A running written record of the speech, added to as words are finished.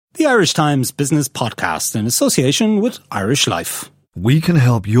the Irish Times Business Podcast in association with Irish Life. We can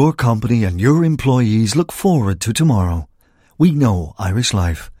help your company and your employees look forward to tomorrow. We know Irish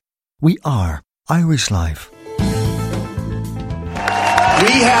Life. We are Irish Life. We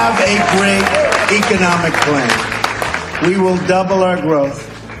have a great economic plan. We will double our growth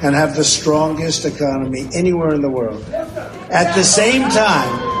and have the strongest economy anywhere in the world. At the same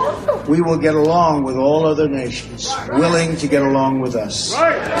time, we will get along with all other nations, willing to get along with us.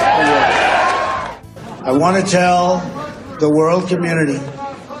 I want to tell the world community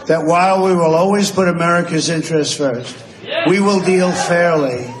that while we will always put America's interests first, we will deal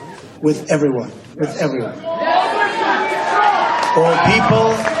fairly with everyone, all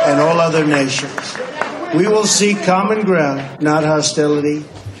people and all other nations. We will seek common ground, not hostility,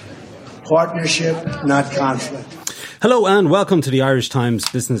 partnership, not conflict. Hello and welcome to the Irish Times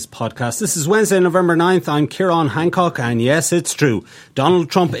Business Podcast. This is Wednesday, November 9th. I'm Ciarán Hancock, and yes, it's true.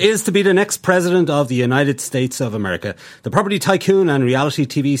 Donald Trump is to be the next president of the United States of America. The property tycoon and reality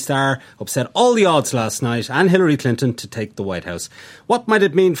TV star upset all the odds last night and Hillary Clinton to take the White House. What might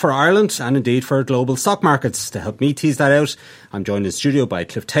it mean for Ireland and indeed for global stock markets? To help me tease that out, I'm joined in studio by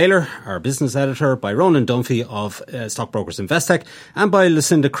Cliff Taylor, our business editor, by Ronan Dunphy of Stockbrokers Investec, and by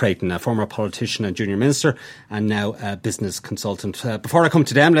Lucinda Creighton, a former politician and junior minister, and now a business consultant. Before I come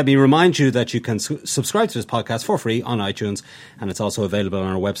to them, let me remind you that you can subscribe to this podcast for free on iTunes, and it's also available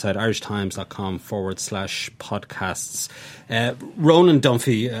on our website, irishtimes.com/podcasts. Ronan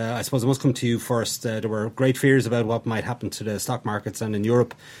Dunphy, I suppose I must come to you first. There were great fears about what might happen to the stock markets and in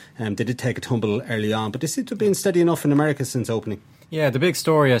Europe. They did take a tumble early on, but they seem to have been steady enough in America since opening. Yeah, the big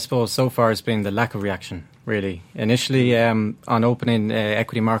story, I suppose, so far has been the lack of reaction, really. Initially, on opening,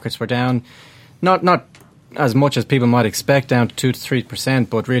 equity markets were down. Not as much as people might expect, down to 2 to 3%,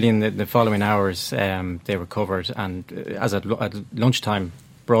 but really in the following hours, they recovered. And as at lunchtime,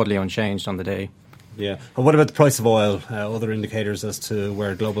 broadly unchanged on the day. Yeah. And what about the price of oil? Other indicators as to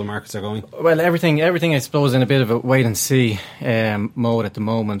where global markets are going? Well, everything, I suppose, in a bit of a wait-and-see mode at the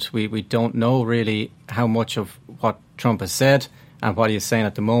moment. We don't know really how much of what Trump has said and what he is saying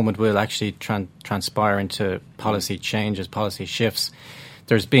at the moment will actually transpire into policy changes, policy shifts.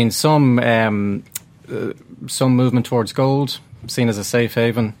 There's been some movement towards gold, seen as a safe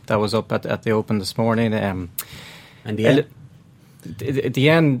haven. That was up at the open this morning. And the end? At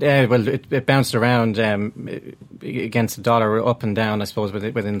the end, it bounced around against the dollar, up and down, I suppose,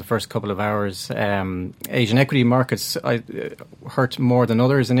 within the first couple of hours. Asian equity markets hurt more than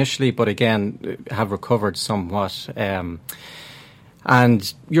others initially, but again, have recovered somewhat.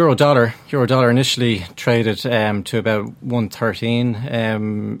 And euro dollar initially traded to about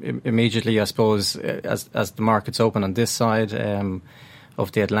 113 immediately, I suppose, as the markets open on this side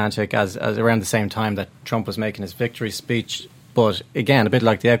of the Atlantic, as around the same time that Trump was making his victory speech. But again, a bit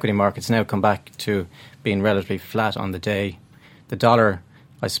like the equity markets, now come back to being relatively flat on the day. The dollar,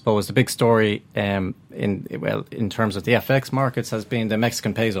 I suppose, the big story in terms of the FX markets has been the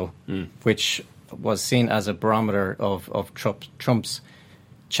Mexican peso, which was seen as a barometer of Trump's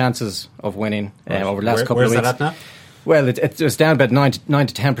chances of winning over the last couple of weeks. Where's that at now? Well, it was down about 9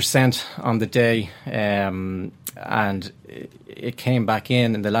 to 10% on the day, and it came back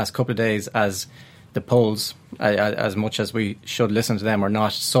in the last couple of days as the polls, as much as we should listen to them or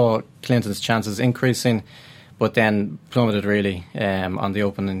not, saw Clinton's chances increasing, but then plummeted really on the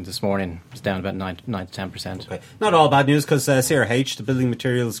opening this morning. It was down about 9 to 10%. Okay. Not all bad news, because CRH, the building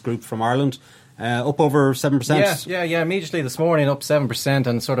materials group from Ireland, up over 7%. Yeah. Immediately this morning, up 7%,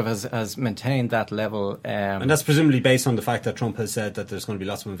 and sort of has maintained that level. And that's presumably based on the fact that Trump has said that there's going to be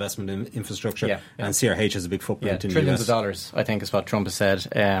lots of investment in infrastructure, and CRH has a big footprint in the US. Trillions of dollars, I think, is what Trump has said.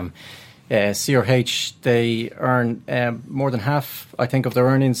 CRH, they earn more than half, I think, of their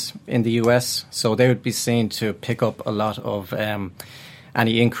earnings in the US, so they would be seen to pick up a lot of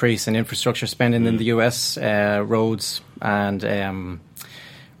any increase in infrastructure spending in the US, roads and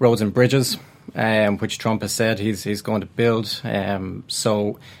bridges, which Trump has said he's going to build.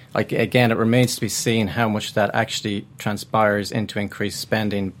 So, again, it remains to be seen how much that actually transpires into increased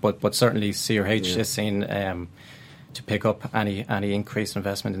spending, but certainly CRH is seen to pick up any increased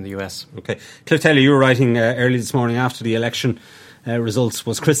investment in the US. Okay. Cliff Taylor, you were writing early this morning after the election results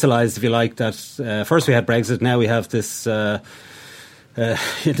was crystallised, if you like, that first we had Brexit, now we have this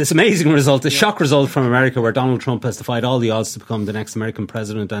this amazing result, a shock result from America, where Donald Trump has defied all the odds to become the next American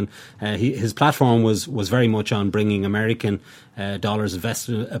president, and his platform was very much on bringing American dollars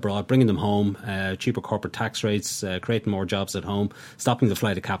invested abroad, bringing them home, cheaper corporate tax rates, creating more jobs at home, stopping the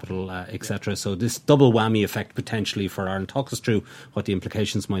flight of capital, etc. So this double whammy effect potentially for Ireland. Talk us through what the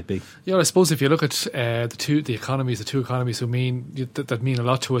implications might be. Yeah, I suppose if you look at the two economies who mean that mean a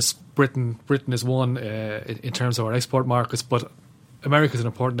lot to us. Britain is one in terms of our export markets, but America is an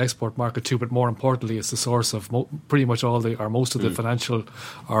important export market too, but more importantly, it's the source of pretty much most of the financial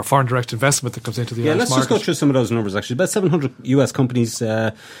or foreign direct investment that comes into the Irish market. Let's just go through some of those numbers actually. About 700 US companies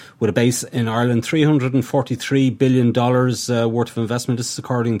with a base in Ireland, $343 billion worth of investment. This is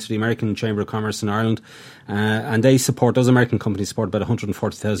according to the American Chamber of Commerce in Ireland. And those American companies support about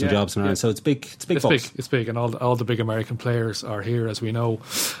 140,000 jobs in Ireland. So it's big. It's big, and all the big American players are here, as we know.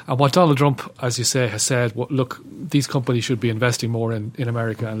 And what Donald Trump, as you say, has said, look, these companies should be investing more in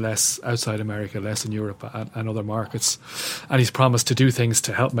America and less outside America, less in Europe and other markets. And he's promised to do things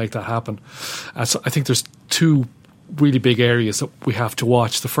to help make that happen. So I think there's two really big areas that we have to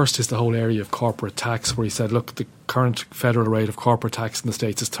watch. The first is the whole area of corporate tax, where he said, look, the current federal rate of corporate tax in the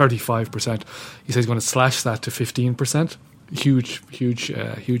States is 35%. He says he's going to slash that to 15%.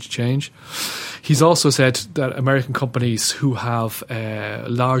 Huge change. He's also said that American companies who have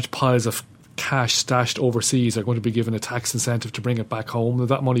large piles of cash stashed overseas are going to be given a tax incentive to bring it back home.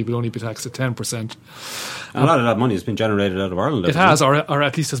 That money will only be taxed at 10%. A lot of that money has been generated out of Ireland. It has, or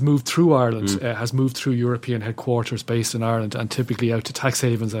at least has moved through Ireland, has moved through European headquarters based in Ireland and typically out to tax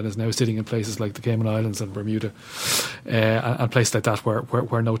havens, and is now sitting in places like the Cayman Islands and Bermuda and places like that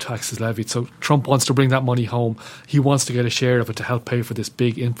where no tax is levied. So Trump wants to bring that money home. He wants to get a share of it to help pay for this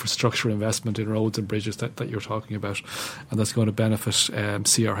big infrastructure investment in roads and bridges that you're talking about, and that's going to benefit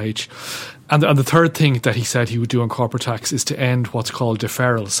CRH. And the third thing that he said he would do on corporate tax is to end what's called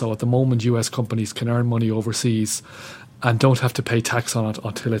deferral. So at the moment, US companies can earn money overseas and don't have to pay tax on it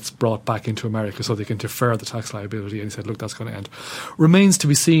until it's brought back into America, so they can defer the tax liability. And he said, look, that's going to end. Remains to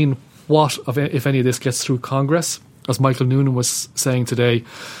be seen what, if any of this gets through Congress. As Michael Noonan was saying today,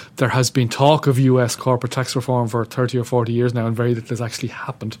 there has been talk of US corporate tax reform for 30 or 40 years now, and very little has actually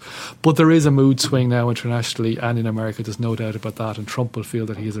happened. But there is a mood swing now internationally and in America, there's no doubt about that, and Trump will feel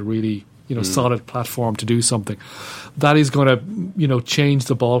that he has a really solid platform to do something. That is going to change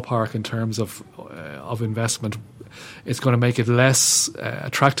the ballpark in terms of investment. It's going to make it less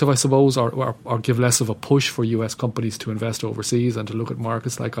attractive, I suppose, or give less of a push for US companies to invest overseas and to look at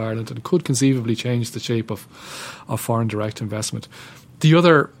markets like Ireland, and could conceivably change the shape of foreign direct investment. The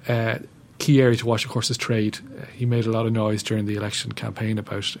other key area to watch, of course, is trade. He made a lot of noise during the election campaign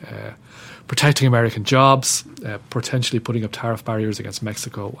about protecting American jobs, potentially putting up tariff barriers against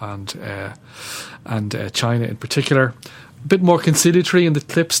Mexico and China in particular. A bit more conciliatory in the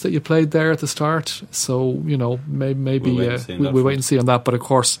clips that you played there at the start. So, maybe we'll wait and see on that. But of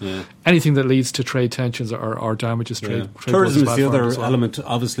course, anything that leads to trade tensions or damages trade. Tourism is the other element.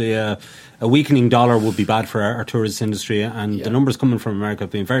 Obviously, a weakening dollar would be bad for our tourist industry, and the numbers coming from America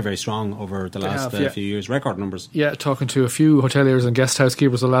have been very, very strong over the last few years. Record numbers. Yeah, talking to a few hoteliers and guest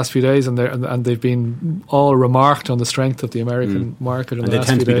housekeepers the last few days, and they've been all remarked on the strength of the American market. And they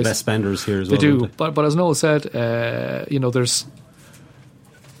tend to be the best spenders here as well. They do, but as Noel said, there's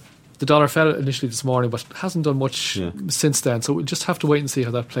the dollar fell initially this morning, but hasn't done much since then. So we'll just have to wait and see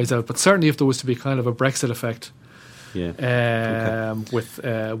how that plays out. But certainly, if there was to be kind of a Brexit effect, with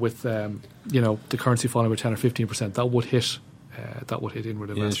the currency falling by 10 or 15%, that would hit inward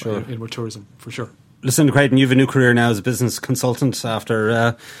investment, inward tourism for sure. Lucinda Creighton, you have a new career now as a business consultant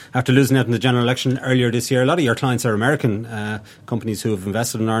after losing out in the general election earlier this year. A lot of your clients are American companies who have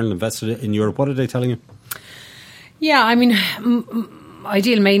invested in Ireland, invested in Europe. What are they telling you? Yeah, I mean, I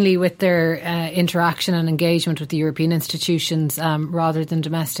deal mainly with their interaction and engagement with the European institutions rather than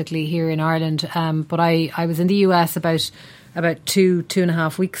domestically here in Ireland. But I was in the US about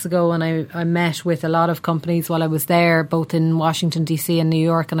 2.5 weeks ago, and I met with a lot of companies while I was there, both in Washington DC and New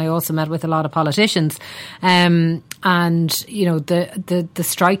York, and I also met with a lot of politicians. And the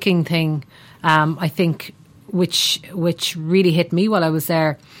striking thing, I think, which really hit me while I was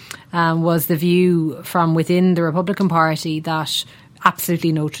there, was the view from within the Republican Party that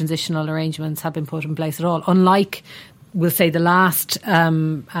absolutely no transitional arrangements have been put in place at all. Unlike, we'll say, the last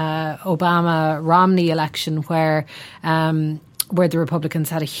Obama-Romney election, where where the Republicans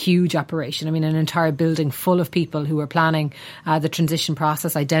had a huge operation. I mean, an entire building full of people who were planning the transition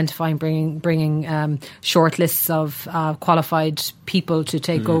process, identifying, bringing short lists of qualified people to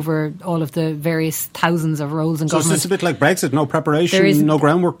take over all of the various thousands of roles in government. So it's a bit like Brexit, no preparation, no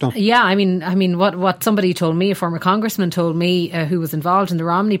groundwork done. Yeah, I mean, what somebody told me, a former congressman told me, who was involved in the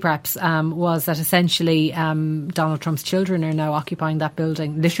Romney preps, was that essentially Donald Trump's children are now occupying that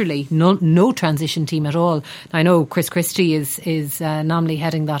building. Literally, no transition team at all. Now, I know Chris Christie is nominally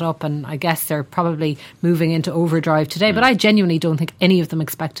heading that up, and I guess they're probably moving into overdrive today. But I genuinely don't think any of them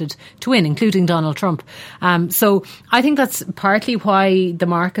expected to win, including Donald Trump. So I think that's partly why the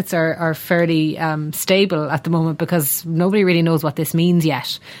markets are fairly stable at the moment, because nobody really knows what this means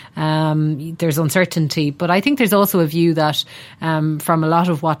yet. There's uncertainty, but I think there's also a view that from a lot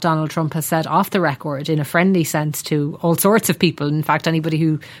of what Donald Trump has said off the record in a friendly sense to all sorts of people, in fact anybody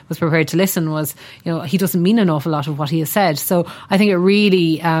who was prepared to listen, was, he doesn't mean an awful lot of what he has said. So I think it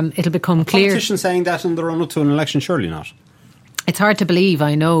really it'll become clear. Politicians saying that in the run up to an election, surely not. It's hard to believe,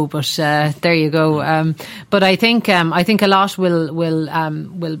 I know, but there you go. But I think a lot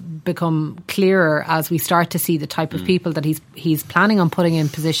will become clearer as we start to see the type of people that he's planning on putting in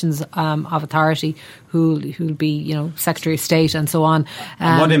positions of authority, who'll be, Secretary of State and so on.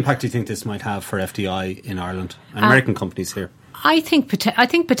 And what impact do you think this might have for FDI in Ireland and American companies here? I think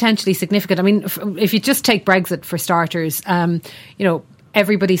potentially significant. I mean, if you just take Brexit for starters,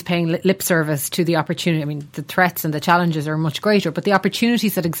 everybody's paying lip service to the opportunity. I mean, the threats and the challenges are much greater, but the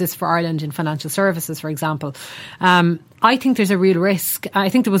opportunities that exist for Ireland in financial services, for example, I think there's a real risk. I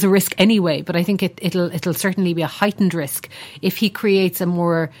think there was a risk anyway, but I think it'll certainly be a heightened risk if he creates a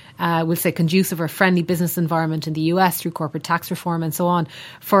more, we'll say, conducive or friendly business environment in the US through corporate tax reform and so on.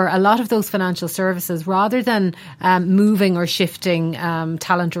 For a lot of those financial services, rather than moving or shifting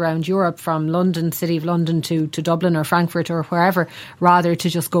talent around Europe from London, City of London to Dublin or Frankfurt or wherever, rather to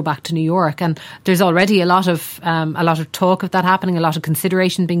just go back to New York. And there's already a lot of talk of that happening, a lot of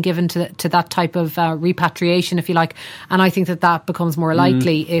consideration being given to that type of repatriation, if you like. And I think that becomes more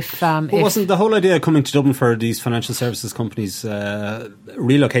likely if wasn't the whole idea coming to Dublin for these financial services companies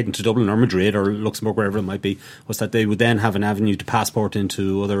relocating to Dublin or Madrid or Luxembourg, wherever it might be, was that they would then have an avenue to passport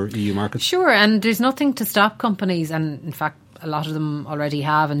into other EU markets? Sure, and there's nothing to stop companies, and in fact a lot of them already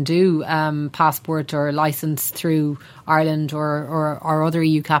have and do passport or license through Ireland or other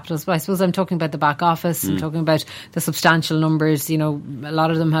EU capitals. But I suppose I'm talking about the back office. I'm talking about the substantial numbers. A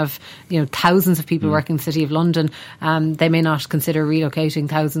lot of them have thousands of people working in the City of London. They may not consider relocating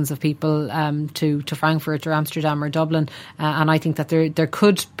thousands of people to Frankfurt or Amsterdam or Dublin. And I think that there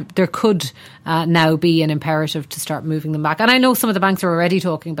could now be an imperative to start moving them back. And I know some of the banks are already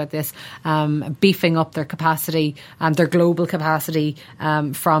talking about this, beefing up their capacity, their global capacity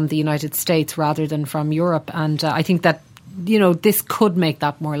from the United States rather than from Europe. And I think that this could make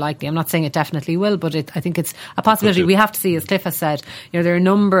that more likely. I'm not saying it definitely will, but I think it's a possibility. We have to see, as Cliff has said, there are a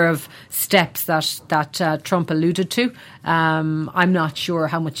number of steps that Trump alluded to. I'm not sure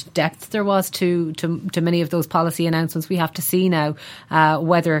how much depth there was to many of those policy announcements. We have to see now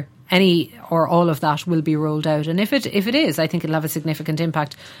whether any or all of that will be rolled out, and if it is, I think it'll have a significant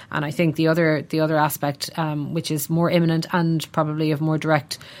impact. And I think the other aspect, which is more imminent and probably of more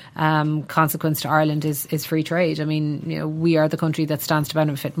direct consequence to Ireland, is free trade. I mean, we are the country that stands to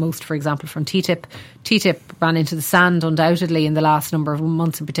benefit most, for example, from TTIP. TTIP ran into the sand undoubtedly in the last number of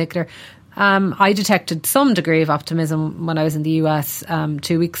months in particular. I detected some degree of optimism when I was in the US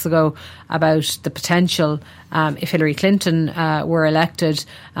 2 weeks ago about the potential, if Hillary Clinton were elected,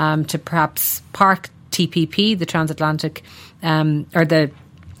 to perhaps park TPP, the transatlantic or the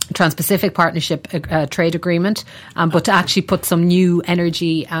Trans-Pacific Partnership trade agreement, but to actually put some new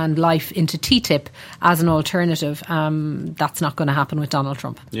energy and life into TTIP as an alternative. That's not going to happen with Donald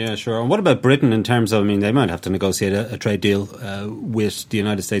Trump. Yeah, sure. And what about Britain in terms of, they might have to negotiate a trade deal with the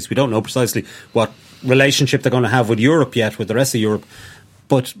United States. We don't know precisely what relationship they're going to have with Europe yet, with the rest of Europe.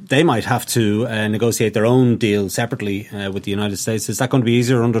 But they might have to negotiate their own deal separately with the United States. Is that going to be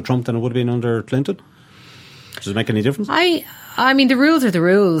easier under Trump than it would have been under Clinton? Does it make any difference? I mean, the rules are the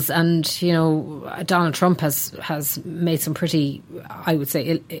rules, and Donald Trump has made some pretty, I would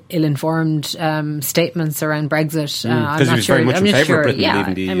say, ill-informed statements around Brexit. Because he was very much in favour of Britain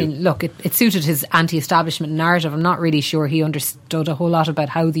leaving the EU. I mean, look, it suited his anti-establishment narrative. I'm not really sure he understood a whole lot about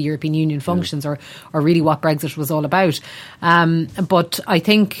how the European Union functions or really what Brexit was all about. But I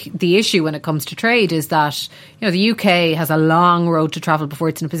think the issue when it comes to trade is that the UK has a long road to travel before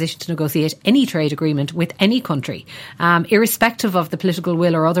it's in a position to negotiate any trade agreement with any country, irrespective irrespective of the political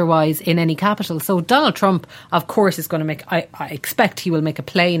will or otherwise in any capital. So Donald Trump, of course, is going to make, I expect he will make a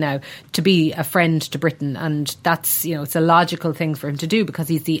play now to be a friend to Britain. And that's, it's a logical thing for him to do because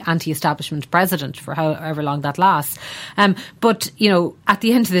he's the anti-establishment president for however long that lasts. But, at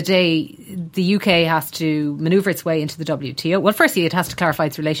the end of the day, the UK has to manoeuvre its way into the WTO. Well, firstly, it has to clarify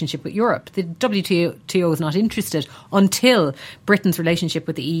its relationship with Europe. The WTO is not interested until Britain's relationship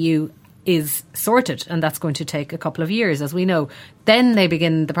with the EU is sorted, and that's going to take a couple of years, as we know. Then they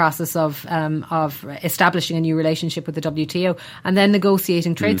begin the process of establishing a new relationship with the WTO, and then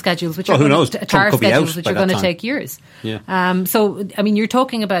negotiating trade schedules, which are tariff schedules, which are going to take years. Yeah. So, you're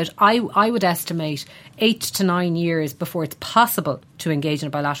talking about, I would estimate 8 to 9 years before it's possible to engage in a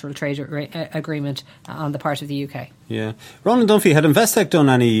bilateral trade agreement on the part of the UK. Yeah. Ronan Dunphy, had Investec done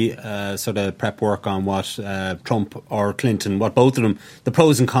any sort of prep work on what Trump or Clinton, what both of them, the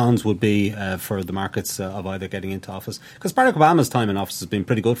pros and cons would be for the markets of either getting into office? Because Barack Obama's time in office has been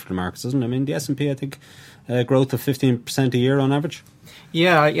pretty good for the markets, hasn't it? The S&P, I think, growth of 15% a year on average.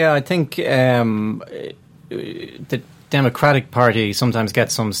 Yeah, I think the Democratic Party sometimes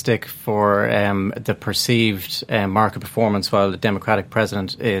gets some stick for the perceived market performance while the Democratic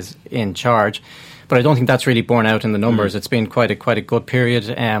president is in charge. But I don't think that's really borne out in the numbers. It's been quite a good period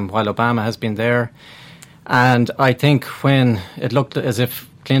while Obama has been there. And I think when it looked as if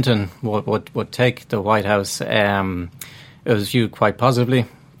Clinton would take the White House, it was viewed quite positively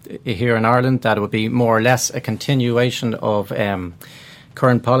here in Ireland, that it would be more or less a continuation of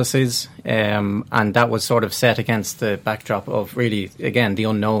current policies, and that was sort of set against the backdrop of really, again, the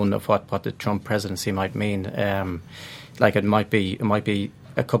unknown of what the Trump presidency might mean. It might be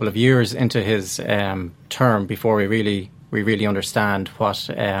a couple of years into his term before we really understand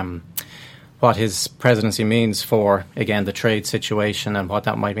what his presidency means for, again, the trade situation and what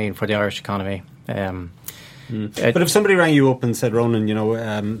that might mean for the Irish economy. But if somebody rang you up and said,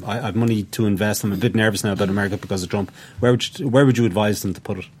 Ronan, I have money to invest, I'm a bit nervous now about America because of Trump, where would you advise them to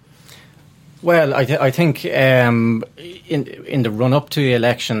put it? Well, I think in the run-up to the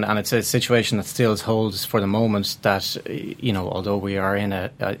election, and it's a situation that still holds for the moment, that, although we are in a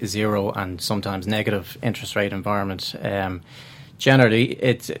zero and sometimes negative interest rate environment,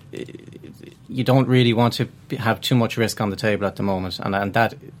 generally, you don't really want to have too much risk on the table at the moment, and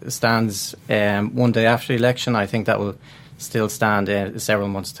that stands one day after the election. I think that will still stand several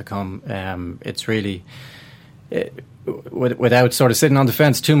months to come. It's really, without sort of sitting on the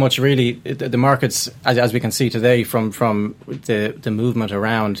fence too much, really, the markets, as we can see today, from the movement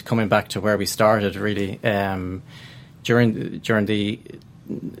around coming back to where we started, really, during the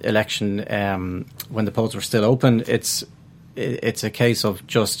election, when the polls were still open, it's a case of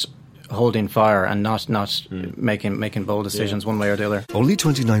just holding fire and not making bold decisions one way or the other. Only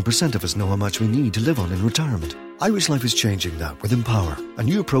 29% of us know how much we need to live on in retirement. Irish Life is changing that with Empower, a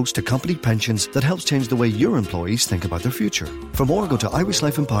new approach to company pensions that helps change the way your employees think about their future. For more, go to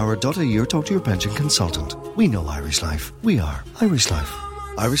irishlifeempower.ie or talk to your pension consultant. We know Irish Life. We are Irish Life.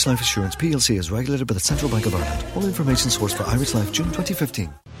 Irish Life Assurance PLC is regulated by the Central Bank of Ireland. All information sourced for Irish Life, June 2015.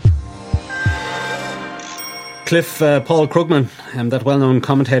 Cliff, Paul Krugman, that well-known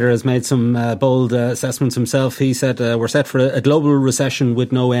commentator, has made some bold assessments himself. He said we're set for a global recession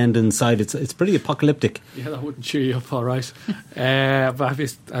with no end in sight. It's pretty apocalyptic. Yeah, that wouldn't cheer you up, all right. But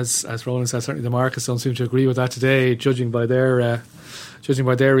as Roland said, certainly the markets don't seem to agree with that today, judging by their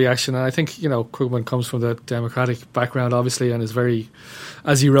reaction. And I think, Krugman comes from the Democratic background, obviously, and is very,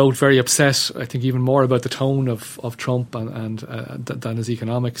 as he wrote, very upset, I think, even more about the tone of Trump and than his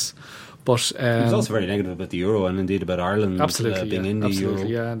economics. But he was also very negative about the euro and indeed about Ireland being in the euro.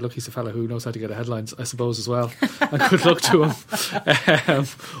 Yeah, and look, he's a fellow who knows how to get a headlines, I suppose, as well. And good luck to him.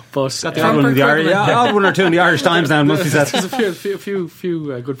 But got the odd one or two in the Irish Times now. Must be said. There's a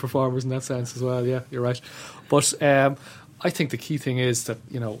few good performers in that sense as well. Yeah, you're right. But I think the key thing is that,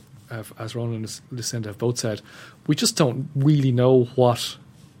 as Ronan and Lucinda have both said, we just don't really know what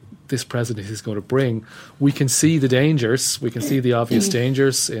this presidency is going to bring. We can see the dangers. We can see the obvious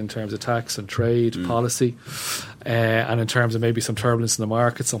dangers in terms of tax and trade policy, and in terms of maybe some turbulence in the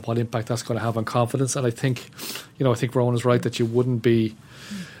markets and what impact that's going to have on confidence. And I think Rowan is right that you wouldn't be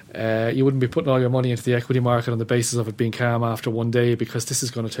putting all your money into the equity market on the basis of it being calm after one day, because this is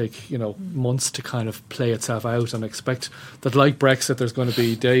going to take months to kind of play itself out, and expect that, like Brexit, there's going to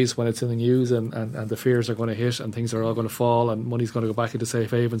be days when it's in the news and the fears are going to hit and things are all going to fall and money's going to go back into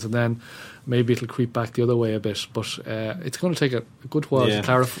safe havens, and then maybe it'll creep back the other way a bit. But it's going to take a good while to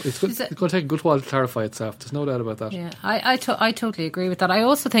clarify. It's going to take a good while to clarify itself. There's no doubt about that. Yeah, I totally agree with that. I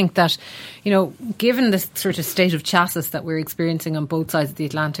also think that given the sort of state of chassis that we're experiencing on both sides of the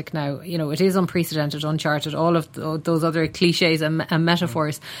Atlantic dramatic now. You know, it is unprecedented, uncharted, all of those other cliches and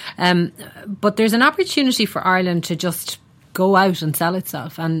metaphors. But there's an opportunity for Ireland to just go out and sell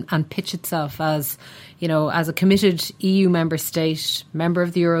itself and pitch itself as, you know, as a committed EU member state, member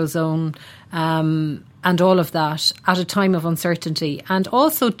of the Eurozone, and all of that at a time of uncertainty, and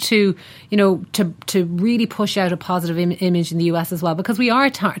also to, you know, to really push out a positive image in the US as well, because we are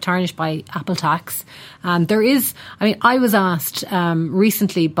tarnished by Apple tax. And there is, I mean, I was asked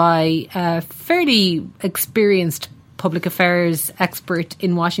recently by a fairly experienced public affairs expert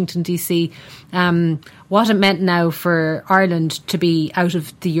in Washington, D.C., what it meant now for Ireland to be out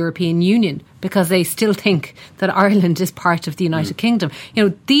of the European Union, because they still think that Ireland is part of the United Kingdom. You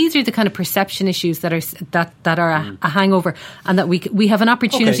know, these are the kind of perception issues that are a hangover, and that we have an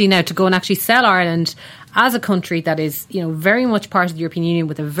opportunity now to go and actually sell Ireland as a country that is, you know, very much part of the European Union,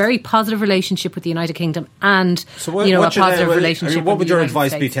 with a very positive relationship with the United Kingdom, and a positive relationship. I mean, what would your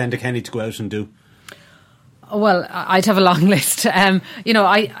advice States. be to Enda Kenny to go out and do? Well, I'd have a long list. You know,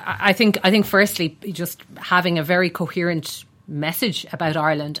 I think firstly, just having a very coherent message about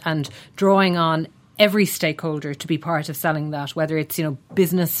Ireland and drawing on every stakeholder to be part of selling that, whether it's, you know,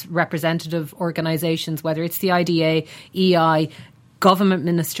 business representative organisations, whether it's the IDA, EI, government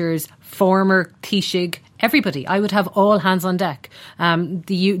ministers, former Taoiseach, everybody. I would have all hands on deck.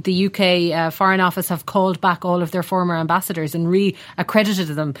 The UK Foreign Office have called back all of their former ambassadors and re-accredited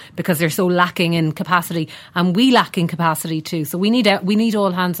them because they're so lacking in capacity, and we lack in capacity too. So we need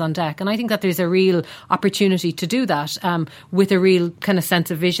all hands on deck, and I think that there's a real opportunity to do that with a real kind of sense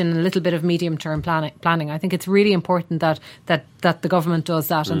of vision and a little bit of medium term planning. I think it's really important that the government does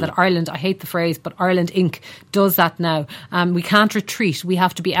that, and that Ireland, I hate the phrase, but Ireland Inc. does that now. We can't retreat. We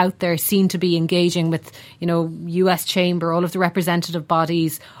have to be out there, seen to be engaging with, you know, US Chamber, all of the representative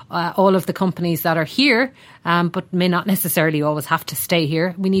bodies, all of the companies that are here, but may not necessarily always have to stay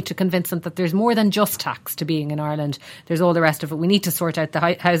here. We need to convince them that there's more than just tax to being in Ireland. There's all the rest of it. We need to sort out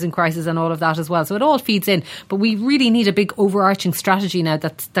the housing crisis and all of that as well. So it all feeds in. But we really need a big overarching strategy now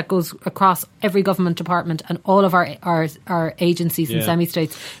that goes across every government department and all of our agencies and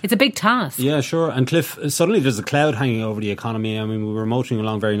semi-states. It's a big task. Yeah, sure. And Cliff, suddenly there's a cloud hanging over the economy. I mean, we were motoring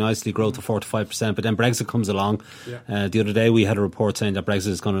along very nicely, growth of 4 to 5%, but then Brexit comes along. The other day we had a report saying that Brexit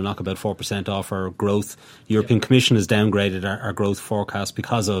is going to knock about 4% off our growth. The European Commission has downgraded our growth forecast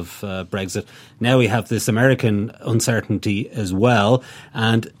because of Brexit. Now we have this American uncertainty as well.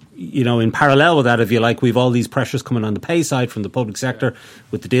 And, you know, in parallel with that, if you like, we've all these pressures coming on the pay side from the public sector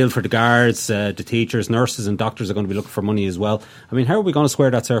with the deal for the guards, the teachers, nurses and doctors are going to be looking for money as well. I mean, how are we going to square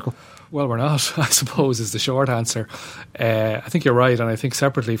that circle? Well, we're not, I suppose, is the short answer. I think you're right, and I think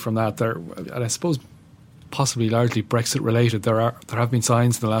separately from that, and I suppose possibly largely Brexit related, there have been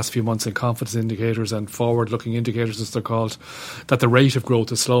signs in the last few months, and confidence indicators and forward-looking indicators, as they're called, that the rate of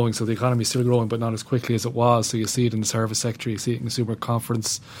growth is slowing. So the economy is still growing, but not as quickly as it was. So you see it in the service sector, you see it in consumer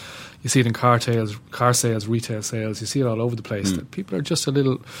confidence, you see it in car sales, retail sales. You see it all over the place. That people are just a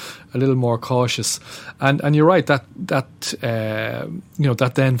little more cautious, and you're right that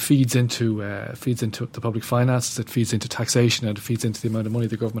then feeds into the public finances. It feeds into taxation, and it feeds into the amount of money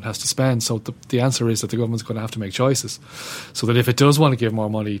the government has to spend. So the answer is that the government's going to have to make choices. So that if it does want to give more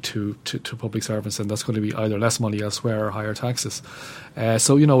money to public servants, then that's going to be either less money elsewhere or higher taxes.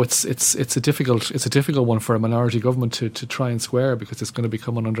 So you know it's a difficult one for a minority government to try and square, because it's going to be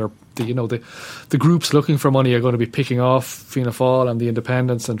coming under the groups looking for money are going to be picking off Fianna Fáil and the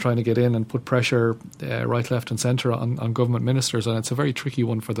independents and trying to get in and put pressure right, left and centre on government ministers, and it's a very tricky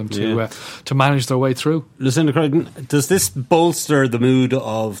one for them to manage their way through. Lucinda Croghan, does this bolster the mood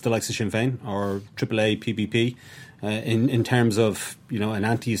of the likes of Sinn Féin or AAA, PPP in terms of, you know, an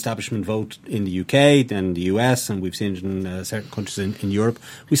anti-establishment vote in the UK and the US, and we've seen it in certain countries in Europe?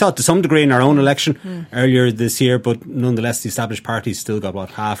 We saw it to some degree in our own election earlier this year, but nonetheless the established parties still got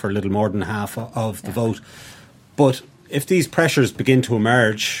half or a little more than half of the vote. But if these pressures begin to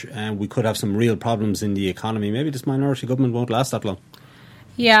emerge, we could have some real problems in the economy. Maybe this minority government won't last that long.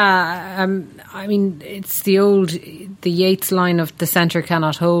 Yeah, I mean, it's the Yeats line of the centre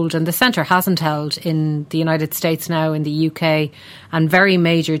cannot hold, and the centre hasn't held in the United States now, in the UK, and very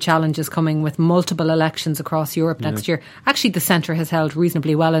major challenges coming with multiple elections across Europe next year. Actually, the centre has held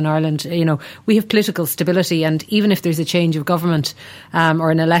reasonably well in Ireland. You know, we have political stability, and even if there's a change of government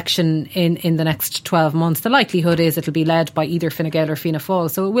or an election in the next 12 months, the likelihood is it'll be led by either Fine Gael or Fianna Fáil,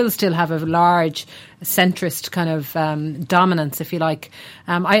 so it will still have a large centrist kind of dominance, if you like.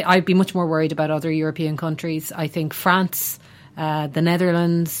 I'd be much more worried about other European countries. I think France, the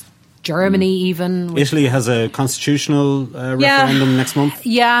Netherlands, Germany even. Italy has a constitutional referendum next month.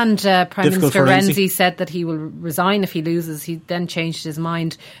 Yeah, and Prime Difficult Minister for Renzi. Renzi said that he will resign if he loses. He then changed his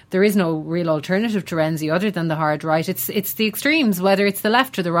mind. There is no real alternative to Renzi other than the hard right. It's the extremes, whether it's the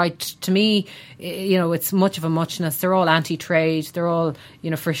left or the right. To me, it's much of a muchness. They're all anti-trade. They're all,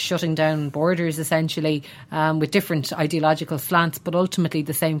 for shutting down borders, essentially, with different ideological slants, but ultimately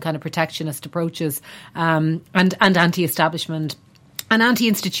the same kind of protectionist approaches, and anti-establishment. And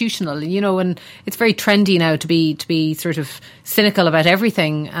anti-institutional, and it's very trendy now to be sort of cynical about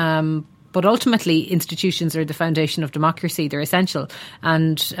everything. But ultimately, institutions are the foundation of democracy. They're essential.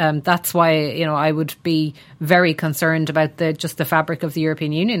 And that's why, I would be very concerned about just the fabric of the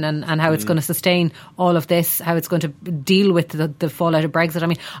European Union and how it's going to sustain all of this, how it's going to deal with the fallout of Brexit. I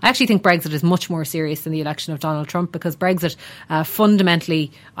mean, I actually think Brexit is much more serious than the election of Donald Trump, because Brexit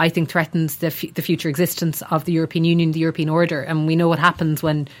fundamentally, I think, threatens the future existence of the European Union, the European order. And we know what happens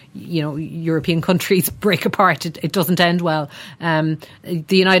when, European countries break apart. It doesn't end well. The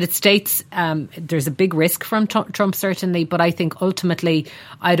United States, there's a big risk from Trump, certainly, but I think ultimately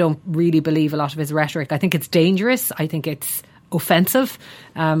I don't really believe a lot of his rhetoric. I think it's dangerous. I think it's offensive,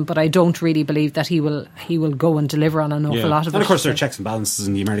 but I don't really believe that he will go and deliver on an awful lot of it. And of course there are checks and balances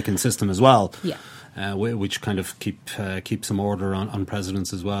in the American system as well. Yeah. Which kind of keep some order on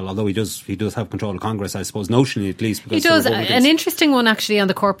presidents as well. Although he does have control of Congress, I suppose, notionally at least. He does. An interesting one actually on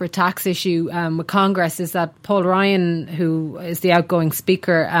the corporate tax issue with Congress is that Paul Ryan, who is the outgoing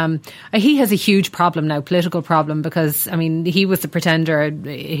speaker, he has a huge problem now, political problem, because he was the pretender.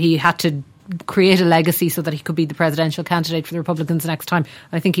 He had to create a legacy so that he could be the presidential candidate for the Republicans next time.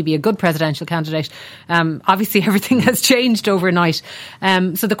 I think he'd be a good presidential candidate. Obviously, everything has changed overnight.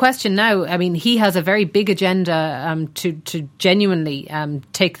 So the question now, he has a very big agenda to genuinely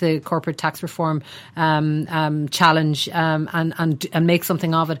take the corporate tax reform challenge and make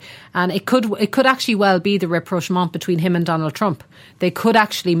something of it. And it could actually well be the rapprochement between him and Donald Trump. They could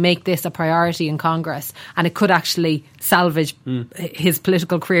actually make this a priority in Congress, and it could actually salvage his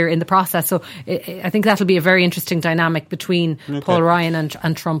political career in the process. So I think that'll be a very interesting dynamic between Paul Ryan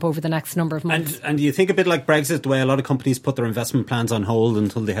and Trump over the next number of months. And do you think a bit like Brexit, the way a lot of companies put their investment plans on hold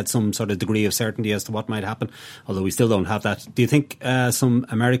until they had some sort of degree of certainty as to what might happen, although we still don't have that. Do you think some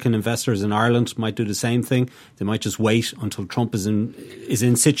American investors in Ireland might do the same thing? They might just wait until Trump is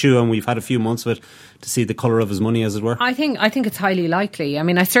in situ and we've had a few months of it to see the colour of his money, as it were? I think it's highly likely.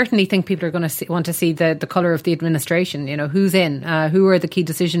 I certainly think people are going to want to see the colour of the administration. Who's in, who are the key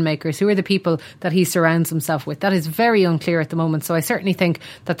decision makers, who are the people that he surrounds himself with. That is very unclear at the moment. So I certainly think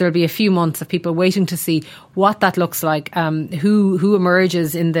that there'll be a few months of people waiting to see what that looks like, who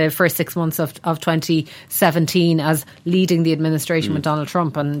emerges in the first 6 months of 2017 as leading the administration with Donald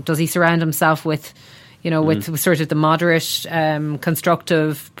Trump, and does he surround himself with with sort of the moderate,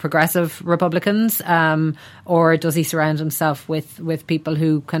 constructive, progressive Republicans, or does he surround himself with people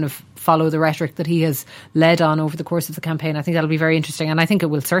who kind of follow the rhetoric that he has led on over the course of the campaign? I think that'll be very interesting, and I think it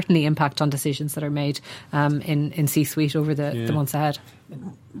will certainly impact on decisions that are made in C-suite over the months ahead.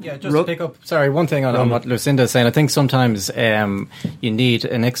 Yeah, just to pick up, one thing on what Lucinda is saying. I think sometimes you need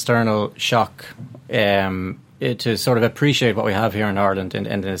an external shock to sort of appreciate what we have here in Ireland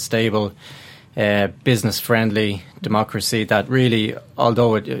in a stable, business-friendly democracy that really,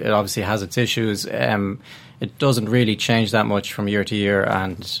 although it obviously has its issues, it doesn't really change that much from year to year,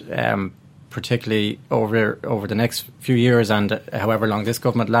 and particularly over the next few years and however long this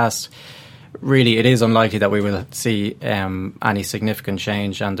government lasts, really it is unlikely that we will see any significant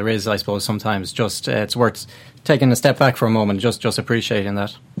change. And there is, I suppose, sometimes just it's worth taking a step back for a moment, just appreciating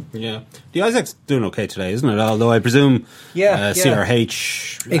that. Yeah, the ISEC's doing okay today, isn't it? Although I presume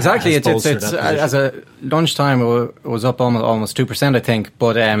CRH exactly. It's as a lunchtime it was up almost 2%, I think.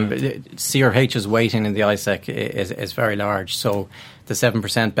 But CRH's weighting in the ISEC is very large. So the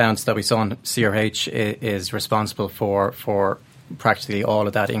 7% bounce that we saw in CRH is responsible for practically all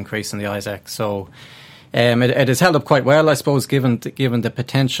of that increase in the ISEC. So it has held up quite well, I suppose, given the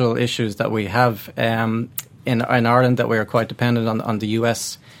potential issues that we have in Ireland, that we are quite dependent on the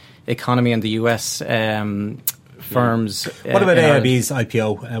US economy and the US firms. What about AIB's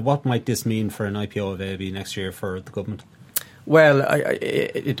IPO? What might this mean for an IPO of AIB next year for the government? Well,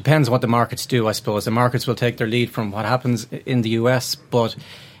 it depends what the markets do, I suppose. The markets will take their lead from what happens in the US, but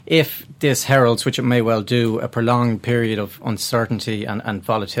if this heralds, which it may well do, a prolonged period of uncertainty and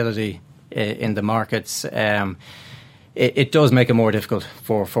volatility in the markets, it does make it more difficult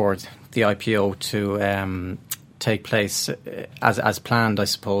for the IPO to take place as planned, I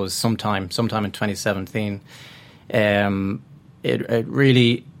suppose, sometime in 2017. It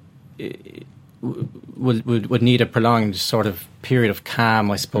really would need a prolonged sort of period of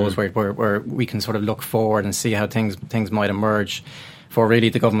calm, I suppose, where we can sort of look forward and see how things might emerge for really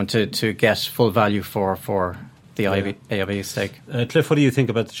the government to get full value for the AIB stake. Cliff, what do you think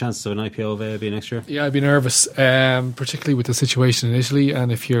about the chances of an IPO of AIB next year? Yeah, I'd be nervous, particularly with the situation in Italy,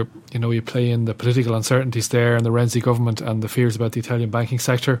 and if you play in the political uncertainties there and the Renzi government and the fears about the Italian banking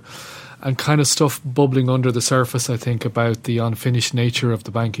sector, and kind of stuff bubbling under the surface, I think, about the unfinished nature of the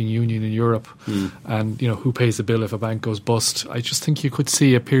banking union in Europe, and who pays the bill if a bank goes bust. I just think you could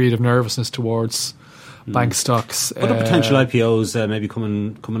see a period of nervousness towards bank stocks. What are potential IPOs maybe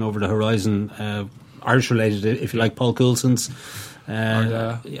coming over the horizon? Irish related, if you like, Paul Coulson's,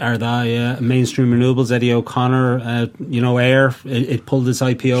 Ardagh, Mainstream Renewables, Eddie O'Connor, Air. It pulled its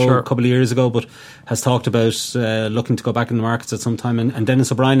IPO a couple of years ago, but has talked about looking to go back in the markets at some time. And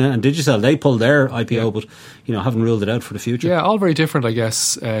Dennis O'Brien and Digicel, they pulled their IPO, but haven't ruled it out for the future. Yeah, all very different, I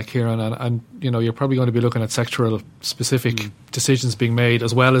guess, Kieran. And you're probably going to be looking at sectoral specific decisions being made,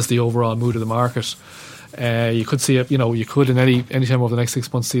 as well as the overall mood of the market. You could see it, you could in any time over the next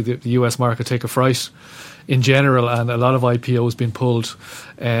 6 months see the US market take a fright in general, and a lot of IPOs being pulled.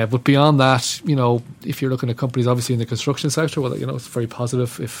 But beyond that, if you're looking at companies obviously in the construction sector, well, it's very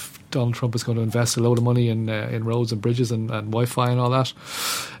positive if Donald Trump is going to invest a load of money in roads and bridges and Wi-Fi and all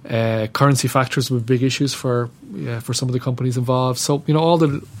that. Currency factors were big issues for some of the companies involved. So, all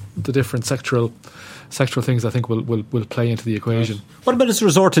the different sectoral things I think will play into the equation. Right. What about his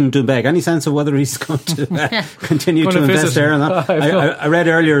resort in Doonbeg? Any sense of whether he's going to continue to invest there or not? I read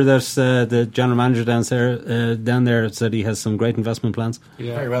earlier that the general manager down there said he has some great investment plans.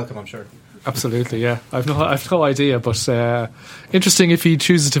 Yeah. Very welcome, I'm sure. Absolutely, yeah. I've no idea, but interesting if he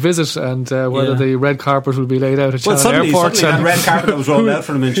chooses to visit, and whether the red carpet will be laid out at Shannon Airport. Suddenly that red carpet that was rolled out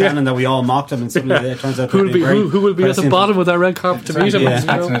for him in Shannon that we all mocked him, and suddenly it turns out who will be at the bottom of that red carpet to meet him?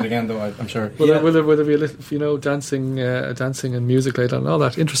 Accident again, though, I'm sure. Will there be a little, dancing and music later and all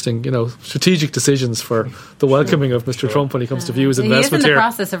that? Interesting, strategic decisions for the welcoming of Mr. Trump when he comes to view his investment here. He is in the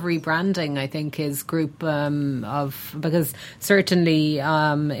process of rebranding, I think, his group because certainly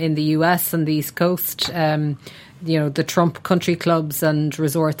in the US and the East Coast, the Trump country clubs and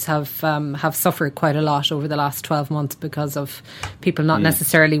resorts have suffered quite a lot over the last 12 months because of people not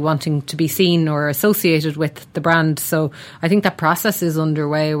necessarily wanting to be seen or associated with the brand. So I think that process is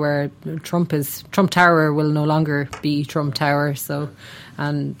underway where Trump Tower will no longer be Trump Tower. So.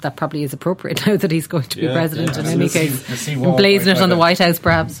 And that probably is appropriate now that he's going to be president in any case. Emblazon it on the White House,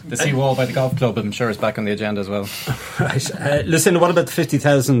 perhaps. The seawall by the golf club, I'm sure, is back on the agenda as well. Right. Listen, what about the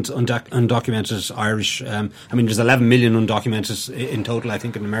 50,000 undocumented Irish? There's 11 million undocumented in total, I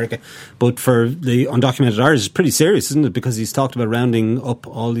think, in America. But for the undocumented Irish, it's pretty serious, isn't it? Because he's talked about rounding up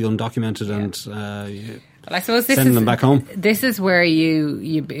all the undocumented and... Well, I suppose sending them back home. This is where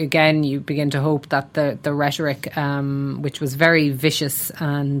you begin to hope that the rhetoric, which was very vicious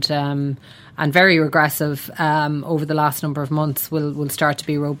and very regressive over the last number of months, will start to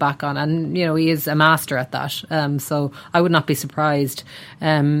be rolled back on. And he is a master at that. So I would not be surprised.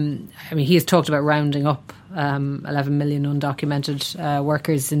 He has talked about rounding up 11 million undocumented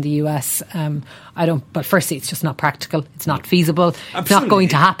workers in the US. But firstly, it's just not practical. It's not feasible. It's not going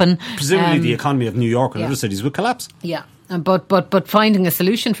to happen. Presumably the economy of New York and other cities would collapse. Yeah. But finding a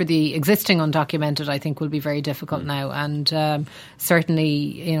solution for the existing undocumented, I think, will be very difficult now. And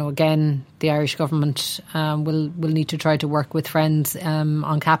certainly, again, the Irish government will need to try to work with friends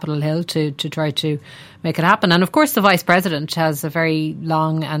on Capitol Hill to try to make it happen. And of course, the Vice President has a very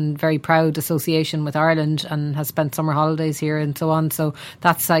long and very proud association with Ireland and has spent summer holidays here and so on. So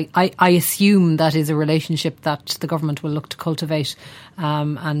that's, I assume that is a relationship that the government will look to cultivate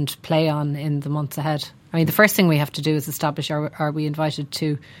and play on in the months ahead. The first thing we have to do is establish are we invited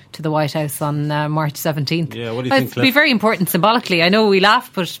to the White House on March 17th. Yeah, what do you think, Cliff? It'd be very important symbolically. I know we laugh,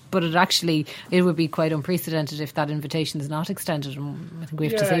 but it would be quite unprecedented if that invitation is not extended. I think we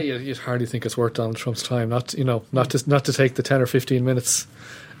have to see. Yeah, you'd hardly think it's worth Donald Trump's time not to take the 10 or 15 minutes.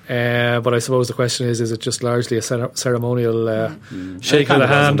 But I suppose the question is it just largely a ceremonial shake of the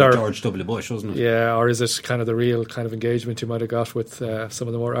hand, or George W. Bush, wasn't it? Yeah, or is it kind of the real kind of engagement you might have got with some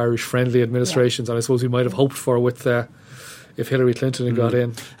of the more Irish-friendly administrations, and I suppose we might have hoped for with if Hillary Clinton had got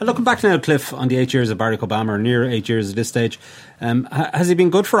in. And looking back now, Cliff, on the 8 years of Barack Obama, or near 8 years at this stage, has he been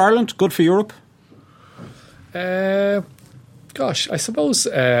good for Ireland? Good for Europe? I suppose.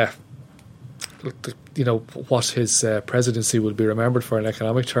 What his presidency will be remembered for in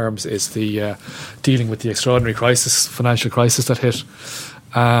economic terms is the dealing with the extraordinary financial crisis that hit.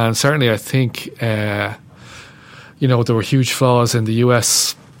 And certainly I think, there were huge flaws in the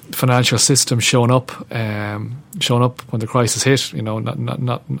US financial system showing up when the crisis hit.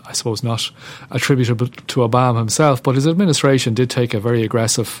 Not I suppose not attributable to Obama himself, but his administration did take a very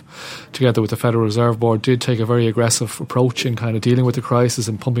aggressive, together with the Federal Reserve Board, did take a very aggressive approach in kind of dealing with the crisis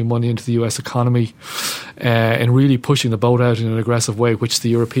and pumping money into the US economy, and really pushing the boat out in an aggressive way, which the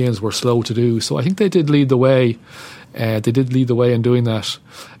Europeans were slow to do. So I think they did lead the way. They did lead the way in doing that,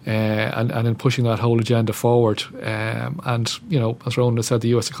 and in pushing that whole agenda forward. And as Ronan has said, the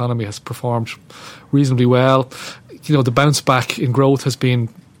US economy has performed reasonably well. The bounce back in growth has been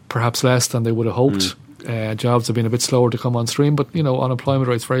perhaps less than they would have hoped. Jobs have been a bit slower to come on stream, but unemployment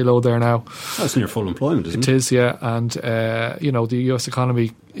rate's very low there now. That's near full employment, isn't it? It is, yeah. And the US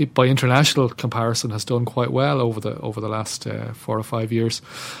economy, by international comparison, has done quite well over the last 4 or 5 years.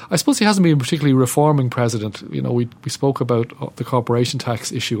 I suppose he hasn't been a particularly reforming president. We spoke about the corporation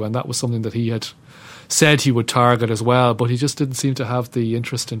tax issue, and that was something that he had said he would target as well, but he just didn't seem to have the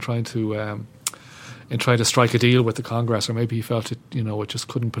interest in trying to strike a deal with the Congress, or maybe he felt it just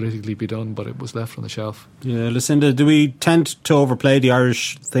couldn't politically be done, but it was left on the shelf. Yeah, Lucinda, do we tend to overplay the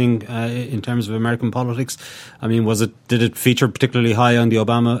Irish thing in terms of American politics? I mean, did it feature particularly high on the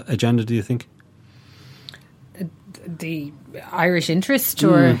Obama agenda, do you think? The Irish interest,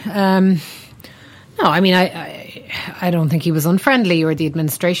 or no? I mean, I don't think he was unfriendly, or the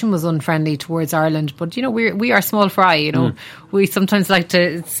administration was unfriendly towards Ireland. But we are small fry. We sometimes like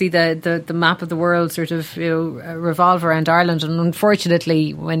to see the map of the world sort of revolve around Ireland, and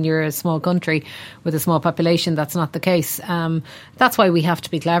unfortunately, when you're a small country with a small population, that's not the case. That's why we have to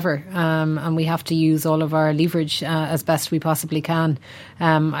be clever, and we have to use all of our leverage as best we possibly can.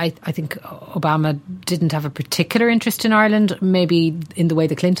 I think Obama didn't have a particular interest in Ireland, maybe in the way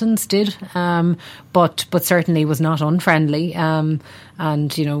the Clintons did, but certainly was not unfriendly, and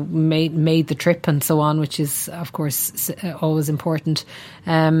made the trip and so on, which is of course always important.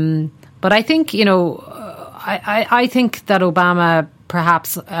 But I think I think that Obama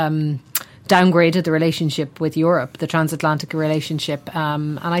perhaps downgraded the relationship with Europe, the transatlantic relationship,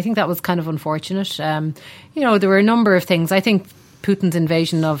 and I think that was kind of unfortunate. There were a number of things. I think Putin's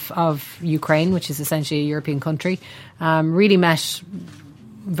invasion of Ukraine, which is essentially a European country, really met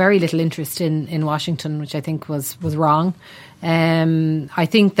very little interest in Washington, which I think was wrong. I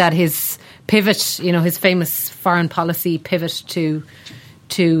think that his pivot, his famous foreign policy pivot to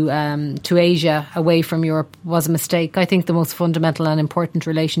Asia away from Europe was a mistake. I think the most fundamental and important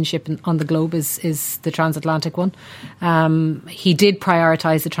relationship on the globe is the transatlantic one. He did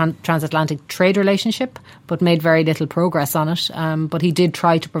prioritise the transatlantic trade relationship, but made very little progress on it. But he did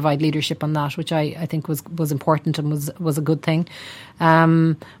try to provide leadership on that, which I think was important and was a good thing.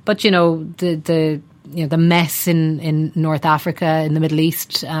 But the mess in North Africa, in the Middle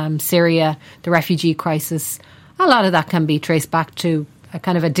East, Syria, the refugee crisis, a lot of that can be traced back to a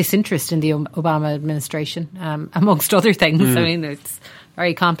kind of a disinterest in the Obama administration, amongst other things. I mean, it's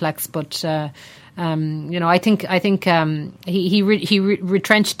very complex, but I think he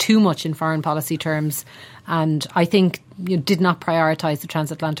retrenched too much in foreign policy terms, and I think did not prioritise the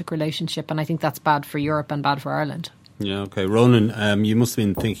transatlantic relationship, and I think that's bad for Europe and bad for Ireland. Yeah, okay. Ronan, you must have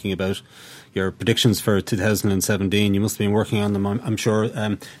been thinking about your predictions for 2017. You must have been working on them, I'm sure.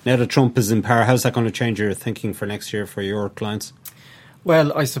 Now that Trump is in power, how's that going to change your thinking for next year for your clients?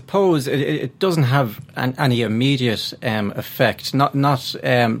 Well, I suppose it doesn't have any immediate effect. Not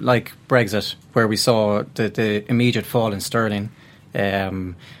like Brexit, where we saw the immediate fall in sterling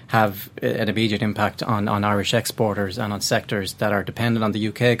have an immediate impact on Irish exporters and on sectors that are dependent on the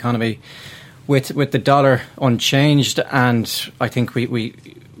UK economy. With the dollar unchanged, and I think we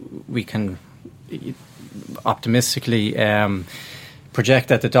can optimistically project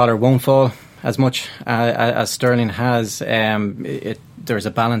that the dollar won't fall as much as sterling has. There's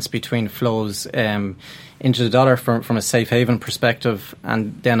a balance between flows into the dollar from a safe haven perspective,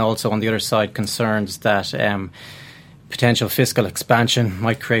 and then also on the other side concerns that potential fiscal expansion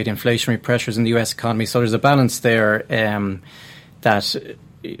might create inflationary pressures in the US economy. So there's a balance there that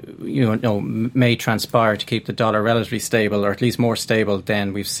may transpire to keep the dollar relatively stable, or at least more stable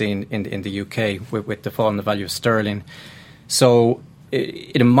than we've seen in the UK with the fall in the value of sterling. So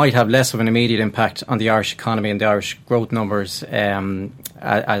it might have less of an immediate impact on the Irish economy and the Irish growth numbers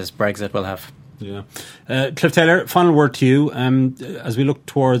as Brexit will have. Yeah. Cliff Taylor, final word to you. As we look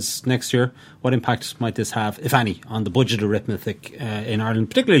towards next year, what impact might this have, if any, on the budget arithmetic in Ireland,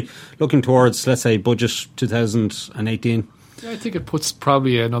 particularly looking towards, let's say, budget 2018? Yeah, I think it puts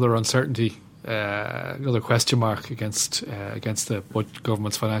probably another uncertainty another question mark against the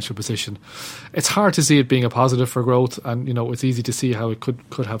government's financial position. It's hard to see it being a positive for growth, and it's easy to see how it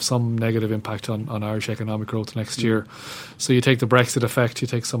could have some negative impact on Irish economic growth next year. So you take the Brexit effect, you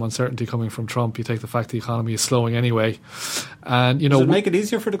take some uncertainty coming from Trump, you take the fact the economy is slowing anyway, and does it make it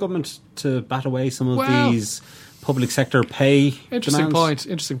easier for the government to bat away some of these public sector pay Interesting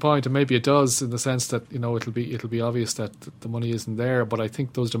demands? point, and maybe it does, in the sense that it'll be obvious that the money isn't there. But I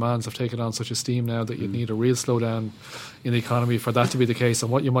think those demands have taken on such a steam now that you need a real slowdown in the economy for that to be the case.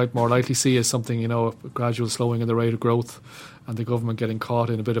 And what you might more likely see is something, a gradual slowing in the rate of growth, and the government getting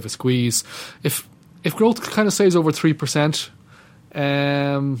caught in a bit of a squeeze. If growth kind of stays over 3%.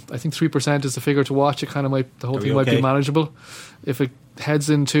 I think 3% is the figure to watch. The whole thing might be manageable. If it heads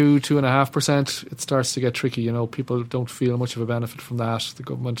into 2.5%, it starts to get tricky. People don't feel much of a benefit from that. The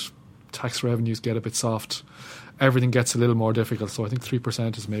government tax revenues get a bit soft. Everything gets a little more difficult. So I think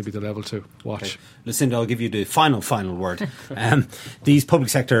 3% is maybe the level to watch. Okay. Lucinda, I'll give you the final word. These public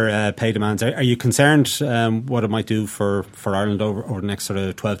sector pay demands, are you concerned what it might do for Ireland over the next sort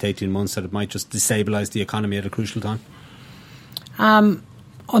of 12 to 18 months, that it might just destabilise the economy at a crucial time?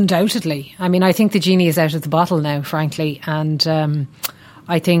 Undoubtedly. I mean, I think the genie is out of the bottle now, frankly, and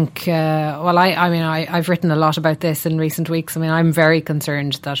I think, I've written a lot about this in recent weeks. I mean, I'm very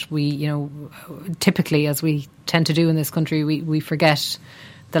concerned that we, typically, as we tend to do in this country, we forget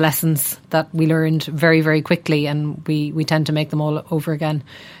the lessons that we learned very, very quickly, and we tend to make them all over again.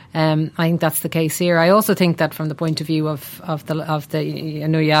 I think that's the case here. I also think that from the point of view of the I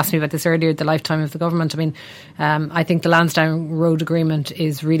know you asked me about this earlier, the lifetime of the government. I mean, I think the Lansdowne Road Agreement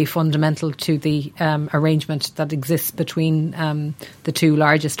is really fundamental to the arrangement that exists between the two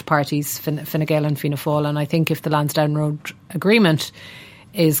largest parties, Fine Gael and Fianna Fáil. And I think if the Lansdowne Road Agreement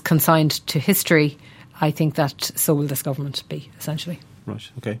is consigned to history, I think that so will this government be, essentially. Right.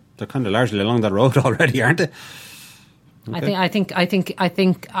 Okay. They're kind of largely along that road already, aren't they? Okay. I think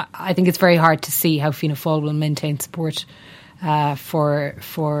it's very hard to see how Fianna Fáil will maintain support for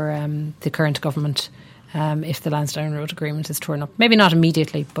the current government if the Lansdowne Road Agreement is torn up. Maybe not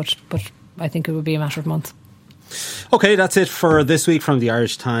immediately, but I think it would be a matter of months. Okay, that's it for this week from the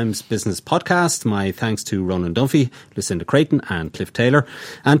Irish Times Business Podcast. My thanks to Ronan Dunphy, Lucinda Creighton and Cliff Taylor,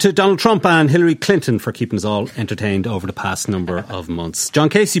 and to Donald Trump and Hillary Clinton for keeping us all entertained over the past number of months. John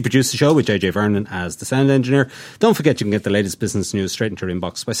Casey produced the show with JJ Vernon as the sound engineer. Don't forget you can get the latest business news straight into your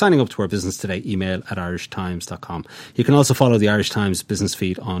inbox by signing up to our Business Today email at irishtimes.com. You can also follow the Irish Times business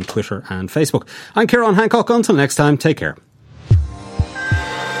feed on Twitter and Facebook. I'm Ciarán Hancock. Until next time, take care.